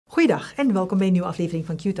Goeiedag en welkom bij een nieuwe aflevering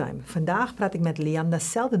van Q-Time. Vandaag praat ik met Leanda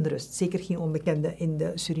Zeldenrust, zeker geen onbekende in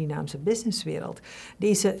de Surinaamse businesswereld.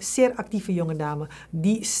 Deze zeer actieve jonge dame,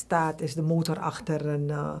 die is de motor achter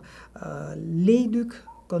een Leduc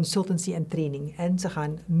consultancy en training. En ze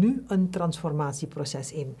gaan nu een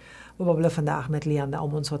transformatieproces in. We babbelen vandaag met Leanda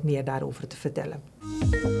om ons wat meer daarover te vertellen.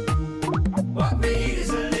 What we need is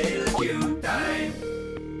a little Q-Time.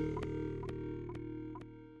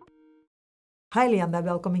 Hi Leanda,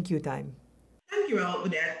 welkom in Q-Time. Dankjewel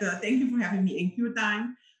Odette, thank you for having me in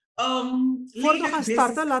Q-Time. Voordat we gaan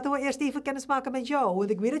starten, laten we eerst even kennis maken met jou. Want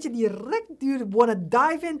ik weet dat je direct wanna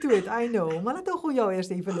dive into it, I know. Maar laten we jou eerst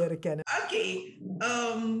even leren kennen. Oké,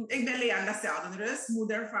 ik ben Leanda Zeldenrust,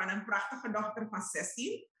 moeder van een prachtige dochter van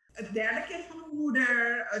 16. Het derde kind van mijn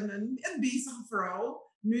moeder, een bezige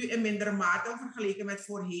vrouw. Nu in mindere mate vergeleken met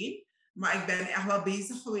voorheen. Maar ik ben echt wel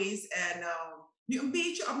bezig geweest en nu een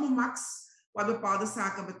beetje op mijn max. Wat bepaalde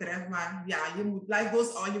zaken betreft. Maar ja, life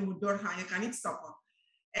goes on, je moet doorgaan, je kan niet stoppen.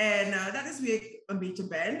 En dat is wie ik een beetje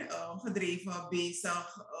ben. Gedreven,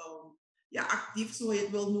 bezig, actief, zo je het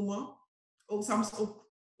wil noemen. Ook soms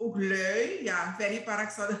ook lui. Ja, very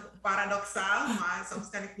paradoxaal, maar soms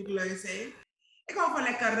kan ik goed lui zijn. Ik hou van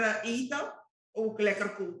lekker eten, ook lekker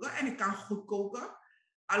koken. En ik kan goed koken.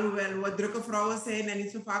 Alhoewel we drukke vrouwen zijn en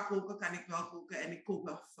niet zo vaak koken, kan ik wel koken en ik kook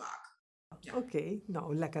wel vaak. Ja. Oké,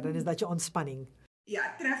 nou lekker. Dan is dat je ontspanning.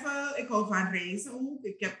 Ja, travel. Ik hou van reizen ook.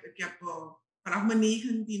 Ik heb vanaf mijn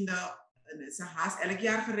 19e haast elk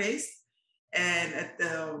jaar gereisd. En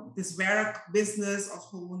het is werk, business of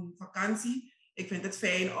gewoon vakantie. Ik vind het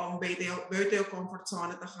fijn om buiten je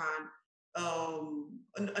comfortzone te gaan.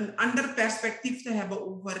 Een ander perspectief te hebben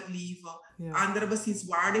over het leven. Ja. Andere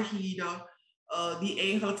bezienswaardigheden. Die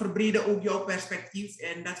eigenlijk verbreden ook jouw perspectief.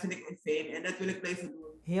 En dat vind ik ook fijn. En dat wil ik blijven doen.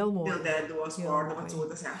 Heel mooi. Wil dat doen als sport, om het zo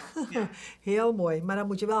te zeggen. Ja. Heel mooi. Maar dan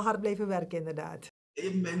moet je wel hard blijven werken, inderdaad.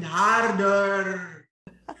 Ik ben harder.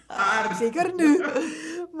 Zeker nu.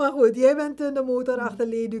 Maar goed, jij bent de motor achter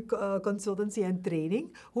Leduc Consultancy en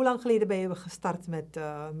Training. Hoe lang geleden ben je gestart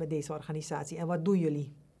met deze organisatie en wat doen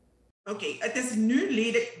jullie? Oké, het is nu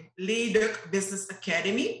Leduc Business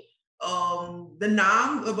Academy. De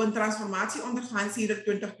naam, we hebben een transformatie ondergaan sinds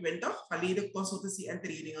 2020 van Leduc Consultancy en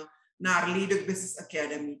Trainingen naar Leduc Business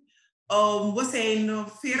Academy. We zijn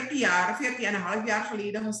 14,5 jaar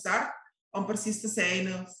geleden gestart. Om precies te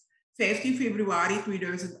zijn, 15 februari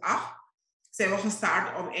 2008 zijn we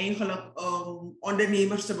gestart om eigenlijk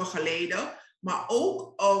ondernemers te begeleiden, maar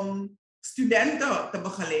ook om studenten te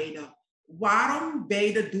begeleiden. Waarom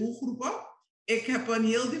beide doelgroepen? Ik heb een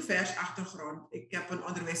heel divers achtergrond. Ik heb een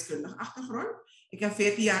onderwijskundig achtergrond. Ik heb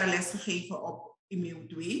 14 jaar lesgegeven op IMEO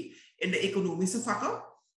 2 in de economische vakken.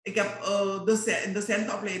 Ik heb een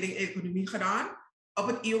docentenopleiding economie gedaan. Op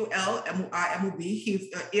het IOL, MOA, MOB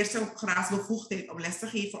geeft eerste graadsbevoegdheid om les te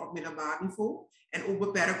geven op middelbaar niveau. En ook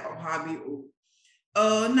beperkt op HBO.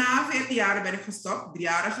 Na 14 jaar ben ik gestopt, 3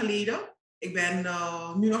 jaar geleden. Ik ben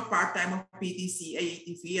nu nog part-time op PTC en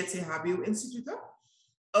JTV, het HBO-instituten.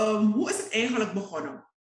 Hoe is het eigenlijk begonnen?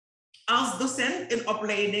 Als docent in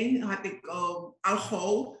opleiding had ik al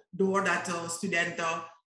gauw doordat studenten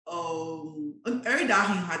een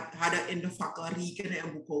uitdaging hadden in de vakken rekenen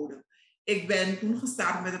en boekhouden. Ik ben toen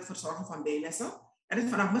gestart met het verzorgen van bijlessen. En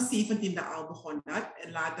vanaf mijn 17e al begon dat.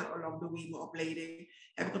 En later, along the way, mijn opleiding,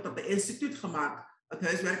 heb ik het op het instituut gemaakt. Het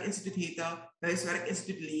huiswerkinstituut heette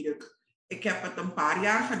Huiswerkinstituut Leduc. Ik heb het een paar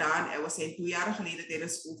jaar gedaan en we zijn 2 jaar geleden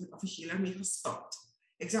tijdens COVID officieel ermee gestopt.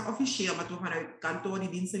 Ik zeg officieel, maar we gaan uit kantoor die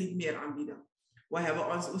diensten niet meer aanbieden.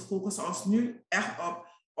 We focussen ons nu echt op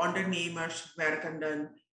ondernemers,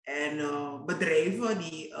 werkenden en bedrijven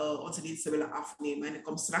die onze diensten willen afnemen. En ik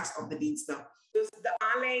kom straks op de diensten. Dus de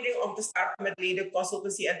aanleiding om te starten met Leduc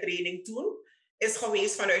Consultancy en Training toen is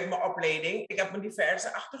geweest vanuit mijn opleiding. Ik heb een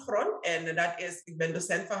diverse achtergrond en dat is, ik ben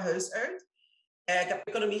docent van huis uit. Ik heb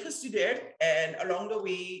economie gestudeerd en along the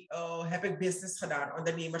way heb ik business gedaan,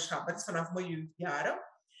 ondernemerschap. Dat is vanaf mijn jeugdjaren.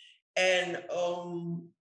 En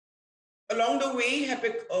along the way heb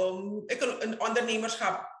ik een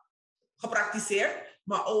ondernemerschap gepraktiseerd,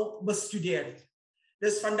 maar ook bestudeerd.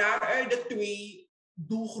 Dus van daaruit de 2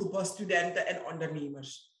 doelgroepen, studenten en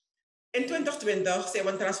ondernemers. In 2020 zijn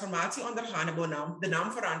we een transformatie ondergaan en hebben de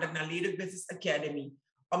naam veranderd naar Leduc Business Academy.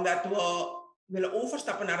 Omdat we willen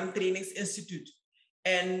overstappen naar een trainingsinstituut.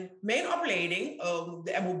 En mijn opleiding,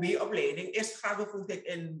 de MOB-opleiding, eerste graadbevoegdheid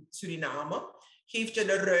in Suriname, geeft je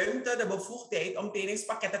de ruimte, de bevoegdheid om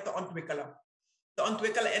trainingspakketten te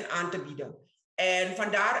ontwikkelen en aan te bieden. En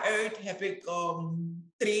van daaruit heb ik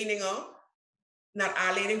trainingen naar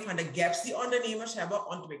aanleiding van de gaps die ondernemers hebben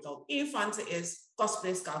ontwikkeld. Een van ze is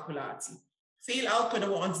kostprijscalculatie. Veelal kunnen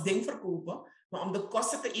we ons ding verkopen, maar om de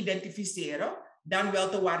kosten te identificeren, dan wel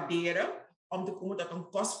te waarderen, om te komen tot een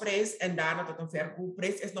kostprijs en daarna tot een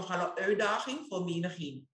verkoopprijs, is nogal een uitdaging voor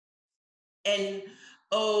menigeen. En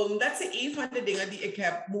dat is een van de dingen die ik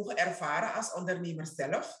heb mogen ervaren als ondernemer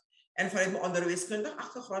zelf. En vanuit mijn onderwijskundige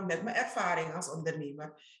achtergrond, met mijn ervaring als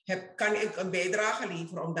ondernemer, kan ik een bijdrage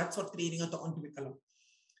leveren om dat soort trainingen te ontwikkelen.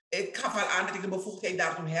 Ik gaf al aan dat ik de bevoegdheid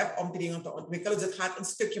daartoe heb om trainingen te ontwikkelen, dus het gaat een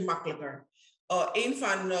stukje makkelijker.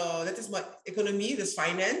 Dat is mijn economie, dus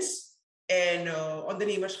finance en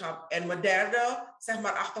ondernemerschap. En mijn derde,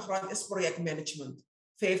 achtergrond is projectmanagement.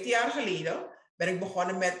 15 jaar geleden ben ik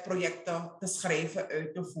begonnen met projecten te schrijven,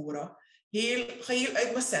 uit te voeren. Geheel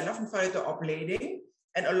uit mezelf, vanuit de opleiding.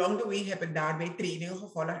 En along the way heb ik daarbij trainingen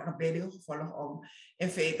gevolgd en opleidingen gevolgd om in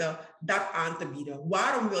feite dat aan te bieden.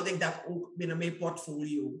 Waarom wilde ik dat ook binnen mijn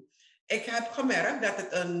portfolio? Ik heb gemerkt dat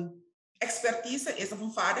het een expertise is of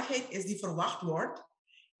een vaardigheid is die verwacht wordt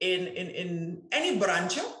in any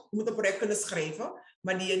branche. Je moet een project kunnen schrijven,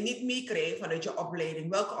 maar die je niet meekrijgt vanuit je opleiding,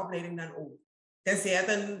 welke opleiding dan ook. Tenzij het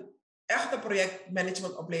een echte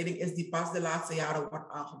projectmanagementopleiding is die pas de laatste jaren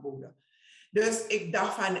wordt aangeboden. Dus ik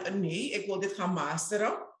dacht van nee, ik wil dit gaan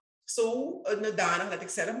masteren. Zodanig dat ik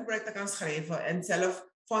zelf projecten kan schrijven en zelf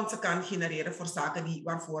fondsen kan genereren voor zaken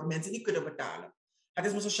waarvoor mensen niet kunnen betalen. Dat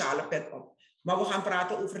is mijn sociale pet op. Maar we gaan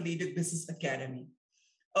praten over Leanda Business Academy.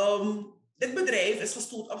 Dit bedrijf is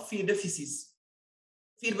gestoeld op 4 divisies.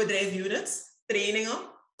 4 bedrijfsunits, trainingen,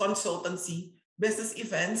 consultancy, business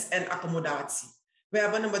events en accommodatie. We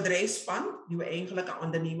hebben een bedrijfspan die we eigenlijk aan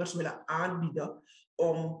ondernemers willen aanbieden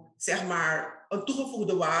om een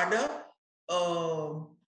toegevoegde waarde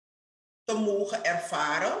te mogen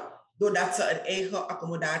ervaren, doordat ze een eigen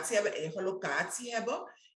accommodatie hebben, een eigen locatie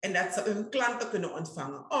hebben en dat ze hun klanten kunnen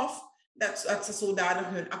ontvangen. Of dat ze zodanig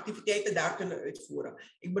hun activiteiten daar kunnen uitvoeren.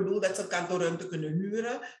 Ik bedoel dat ze een kantoorruimte kunnen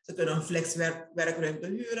huren, ze kunnen een flexwerkruimte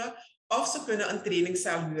huren, of ze kunnen een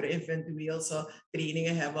trainingszaal huren, eventueel ze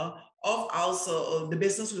trainingen hebben, of als ze de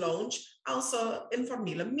business lounge, als ze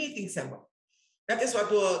informele meetings hebben. Dat is waar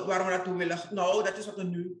we naartoe willen. Nou, dat is wat we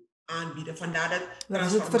nu aanbieden. Vandaar dat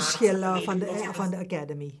is het verschil van de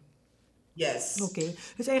academy. Yes. Oké.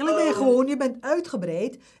 Dus eigenlijk ben je bent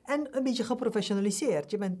uitgebreid en een beetje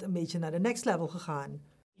geprofessionaliseerd. Je bent een beetje naar de next level gegaan.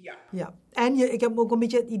 Ja. En ik heb ook een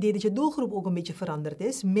beetje het idee dat je doelgroep ook een beetje veranderd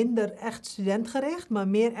is. Minder echt studentgericht, maar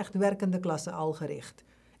meer echt werkende klasse al gericht.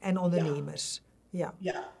 En ondernemers. Ja.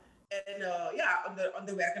 En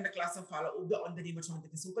onder werkende klasse vallen ook de ondernemers, want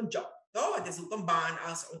het is ook een job. Toch? Het is ook een baan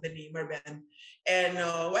als je ondernemer bent. En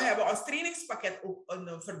we hebben ons trainingspakket ook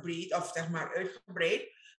verbreed of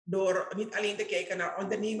uitgebreid. Door niet alleen te kijken naar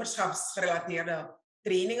ondernemerschapsgerelateerde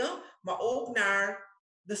trainingen, maar ook naar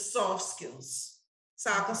de soft skills.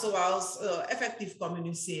 Zaken zoals effectief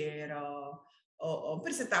communiceren,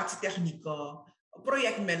 presentatietechnieken,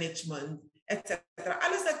 projectmanagement, etc.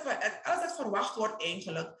 Alles dat verwacht wordt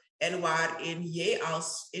eigenlijk en waarin jij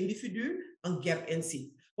als individu een gap in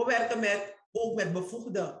ziet. We werken ook met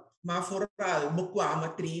bevoegde, maar vooral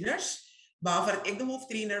bekwame trainers. Waarvan ik de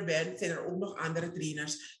hoofdtrainer ben, zijn er ook nog andere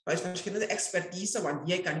trainers uit verschillende expertise, want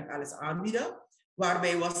jij kan niet alles aanbieden.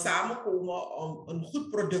 Waarbij we samenkomen om een goed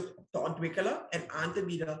product te ontwikkelen en aan te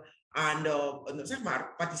bieden aan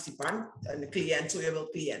de participant, de cliënt, zo je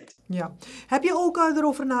wilt cliënt. Ja. Heb je ook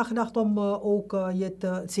erover nagedacht om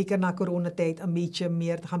zeker na coronatijd, een beetje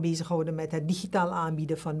meer te gaan bezighouden met het digitaal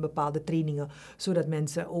aanbieden van bepaalde trainingen, zodat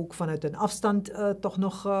mensen ook vanuit een afstand toch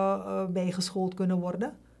nog bijgeschoold kunnen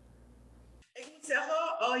worden? Ik moet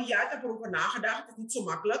zeggen, ja, ik heb erover nagedacht. Het is niet zo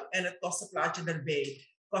makkelijk en het kostenplaatje erbij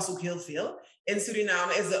kost ook heel veel. In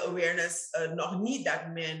Suriname is de awareness nog niet dat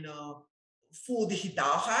men full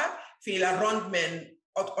digitaal gaat. Velen rond men,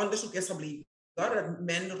 het onderzoek is gebleven, dat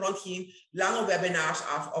men rond geen lange webinars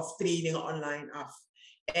af of trainingen online af.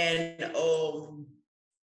 En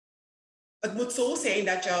het moet zo zijn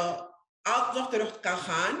dat je altijd nog terug kan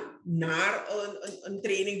gaan naar een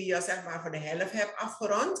training die je voor de helft hebt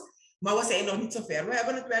afgerond. Maar we zijn nog niet zo ver. We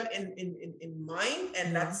hebben het wel in mind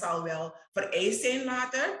en dat zal wel vereist zijn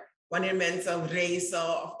later. Wanneer mensen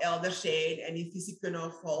reizen of elders zijn en die visie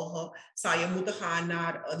kunnen volgen, zal je moeten gaan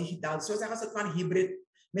naar digitaal. Zo zeggen ze het van hybrid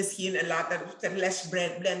misschien en later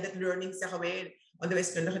blended learning, zeggen wij onder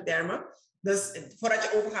wiskundige termen. Dus voordat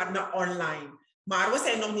je overgaat naar online. Maar we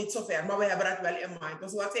zijn nog niet zo ver, maar we hebben het wel in mind.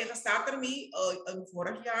 Dus we zijn gestart ermee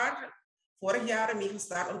vorig jaar ermee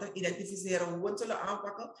gestart om te identificeren hoe we het zullen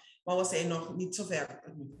aanpakken. Maar we zijn nog niet zo ver.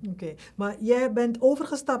 Oké, maar jij bent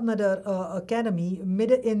overgestapt naar de Academy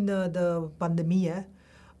midden in de pandemie, hè?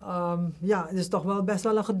 Ja, het is toch wel best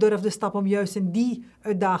wel een gedurfde stap om juist in die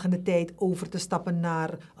uitdagende tijd over te stappen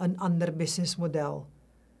naar een ander businessmodel.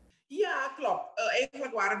 Ja, klopt.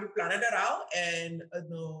 Eigenlijk waren die plannen er al. En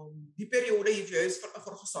die periode heeft juist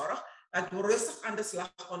ervoor gezorgd dat we rustig aan de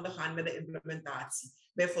slag konden gaan met de implementatie.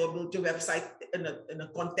 Bijvoorbeeld je website in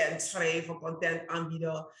een content schrijven, content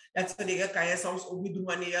aanbieden. Dat soort dingen kan je soms ook niet doen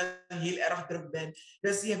wanneer je heel erg druk bent.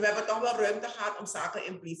 Dus we hebben toch wel ruimte gehad om zaken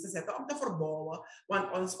in place te zetten, om te verbouwen.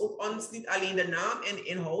 Want ons niet alleen de naam en de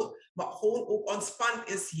inhoud, maar gewoon ook ons pand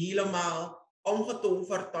is helemaal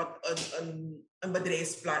omgetoverd tot een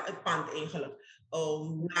bedrijfsplan, het pand eigenlijk.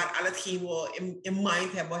 Naar al hetgeen we in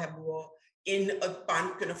mind hebben we in het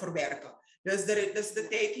pand kunnen verwerken. Dus de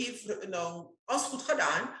tijd heeft ons goed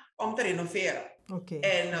gedaan om te renoveren. Okay.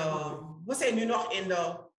 En we zijn nu nog in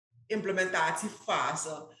de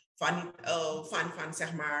implementatiefase van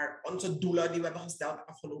zeg maar onze doelen die we hebben gesteld de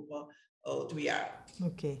afgelopen 2 jaar.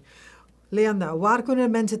 Oké. Leanda, waar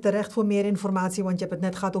kunnen mensen terecht voor meer informatie? Want je hebt het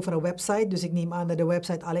net gehad over een website. Dus ik neem aan dat de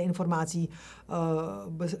website alle informatie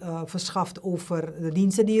verschaft over de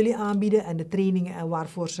diensten die jullie aanbieden en de trainingen en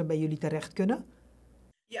waarvoor ze bij jullie terecht kunnen.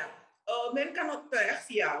 Ja, men kan ook terecht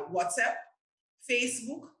via WhatsApp,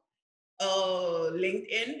 Facebook,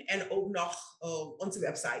 LinkedIn en ook nog onze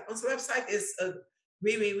website. Onze website is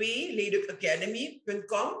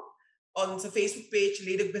www.ledukacademy.com. Onze Facebookpage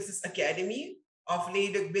Leduk Business Academy. Of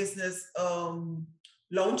Leduk Business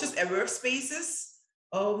Lounges en Workspaces.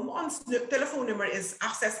 Ons telefoonnummer is 861-2409.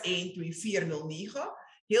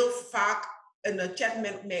 Heel vaak chat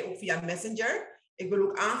met mij ook via Messenger. Ik wil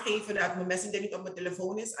ook aangeven dat mijn Messenger niet op mijn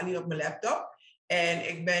telefoon is, alleen op mijn laptop. En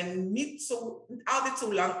ik ben niet altijd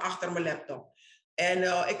zo lang achter mijn laptop.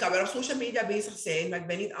 En ik kan wel op social media bezig zijn, maar ik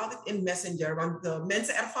ben niet altijd in Messenger. Want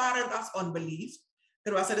mensen ervaren het als onbeliefd.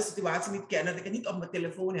 Terwijl ze de situatie niet kennen, dat ik het niet op mijn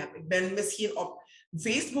telefoon heb. Ik ben misschien op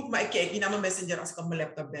Facebook, maar ik kijk niet naar mijn Messenger als ik op mijn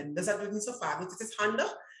laptop ben. Dus dat doe ik niet zo vaak. Dus het is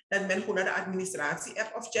handig dat men gewoon naar de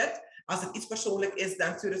administratie-app of chat. Als het iets persoonlijk is,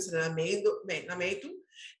 dan sturen ze naar mij toe.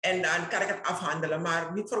 En dan kan ik het afhandelen.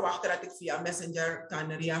 Maar niet verwachten dat ik via Messenger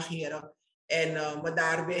kan reageren. En me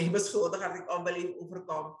daarbij beschuldigen dat ik onbeleefd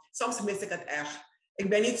overkom. Soms mis ik het echt. Ik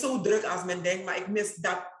ben niet zo druk als men denkt, maar ik mis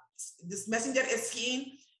dat. Dus Messenger is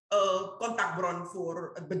geen contactbron voor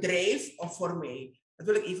het bedrijf of voor mij. Dat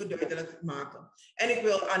wil ik even duidelijk maken. En ik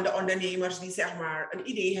wil aan de ondernemers die zeg maar een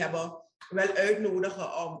idee hebben, wel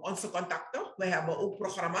uitnodigen om ons te contacten. We hebben ook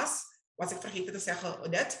programma's, wat ik vergeten te zeggen,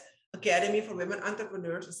 net. Academy for Women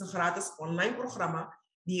Entrepreneurs is een gratis online programma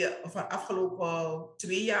die van de afgelopen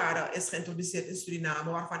 2 jaren is geïntroduceerd in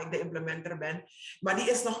Suriname, waarvan ik de implementer ben. Maar die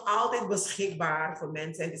is nog altijd beschikbaar voor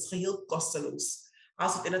mensen en het is geheel kosteloos.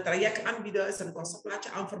 Als we het in het traject aanbieden, is er een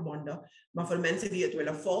kostenplaatje aan verbonden. Maar voor mensen die het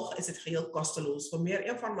willen volgen, is het geheel kosteloos. Voor meer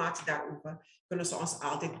informatie daarover kunnen ze ons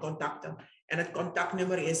altijd contacten. En het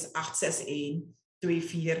contactnummer is 861-2409.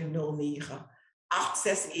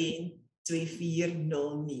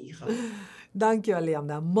 861-2409. Dankjewel,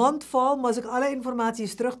 Leanda. Mondvol, maar ook alle informatie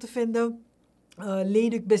is terug te vinden.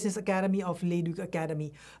 Leduk Business Academy of Leduk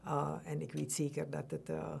Academy. En ik weet zeker dat het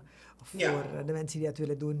voor de mensen die dat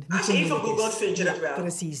willen doen. Als je even googelt, vind je dat wel.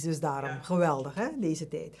 Precies, dus daarom. Ja. Geweldig, hè, deze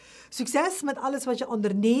tijd. Succes met alles wat je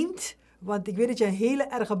onderneemt. Want ik weet dat je een hele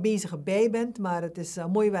erg bezige bij bent, maar het is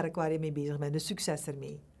mooi werk waar je mee bezig bent. Dus succes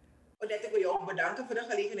ermee. Odette, ik wil je ook bedanken voor de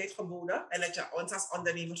gelegenheid geboden. En dat je ons als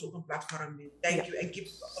ondernemers ook een platform biedt. Thank you. En keep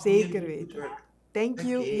zeker weten. Thank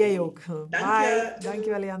you. Okay. Jij ook. Bye.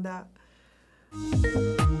 Dankjewel, Leanda.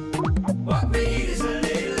 What we need is a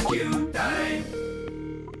little Q-time.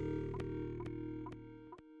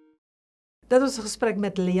 Dat was een gesprek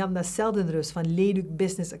met Leanda Zeldenrust van Leduk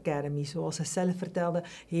Business Academy. Zoals ze zelf vertelde,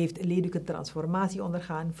 heeft Leduk een transformatie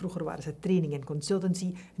ondergaan. Vroeger waren ze training en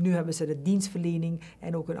consultancy. Nu hebben ze de dienstverlening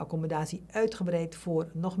en ook hun accommodatie uitgebreid voor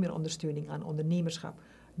nog meer ondersteuning aan ondernemerschap.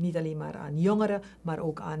 Niet alleen maar aan jongeren, maar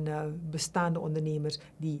ook aan bestaande ondernemers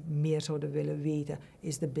die meer zouden willen weten,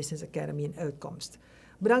 is de Business Academy een uitkomst.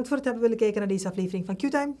 Bedankt voor het hebben willen kijken naar deze aflevering van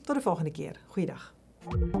Q-Time. Tot de volgende keer. Goeiedag.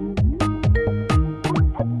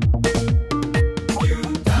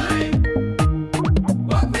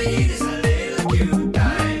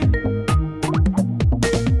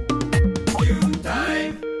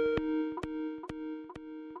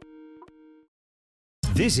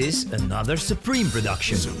 This is another Supreme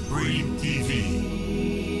production. Supreme TV.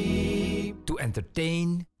 To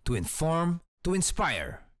entertain, to inform, to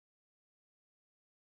inspire.